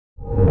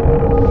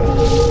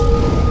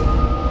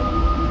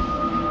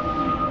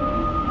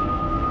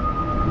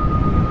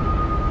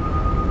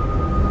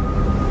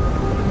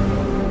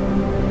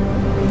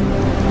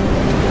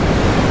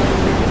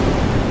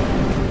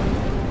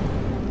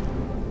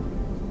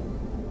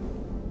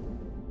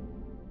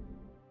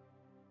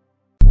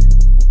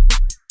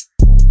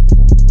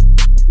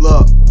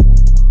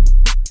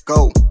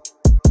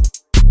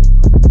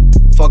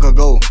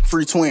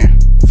twin.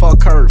 Fuck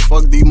Kurt,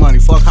 fuck D-Money,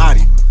 fuck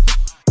Hottie.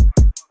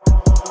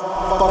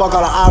 Fuck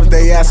all the ops,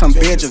 they ass some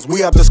bitches.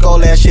 We up to skull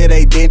that shit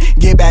they did.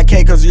 Get back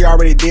K cause you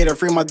already did it.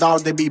 Free my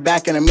dog, they be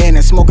back in a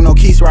minute. Smoking no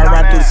keys right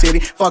through the city.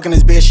 Fucking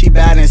this bitch, she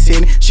bad in the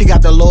city. She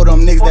got the load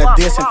them niggas that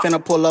diss and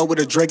finna pull up with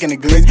a Drake and the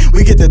glitz.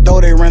 We get the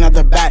dough, they ran out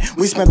the back.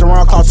 We spent the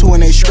round call 2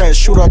 and they stretch.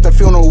 Shoot up the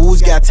funeral,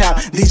 Wooz got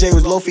tapped. DJ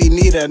was low feet,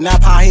 need a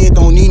nap. High head,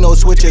 don't need no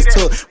switches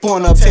took.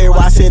 Pulling up Terry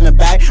while I sit in the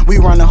back. We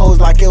run the hose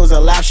like it was a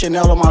lap.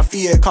 Chanel on my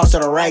feet, it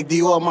costed a rack.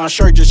 Dior on my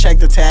shirt, just check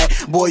the tag.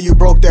 Boy, you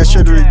broke that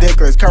shit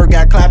ridiculous. Kurt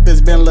got clapped,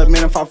 it's been a little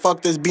minute. If I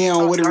fuck this B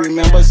on with it,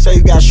 remember? Say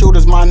you got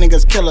shooters, my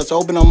niggas killers.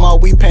 Open them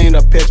up, we paint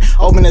a pitch.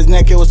 Open his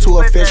neck, it was to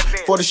a fish.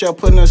 For the shell,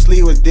 put in her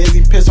sleeve was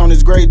dizzy. Piss on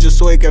his grave just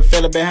so he could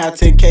feel it. Been had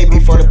 10K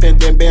before the pen,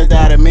 then Benz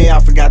died in May, I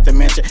forgot to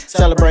mention.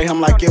 Celebrate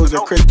him like it was a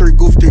Chris 3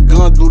 goof, 3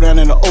 guns, blew down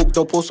in the oak.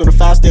 Don't post on the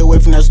 5, stay away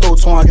from that stove.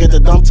 So I get the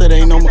dump to they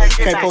ain't no more.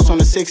 Can't post on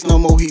the 6 no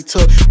more, we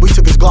took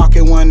his Glock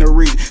and won the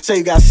read. Say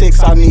you got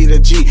 6, I need a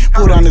G.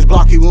 Put on his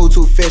block, he moved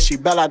too fishy.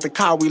 Bell out the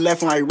car, we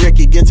left him like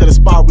Ricky. Get to the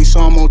spot, we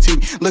saw him on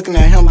TV. Looking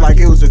at him like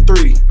it was a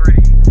 3.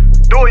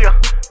 Do ya?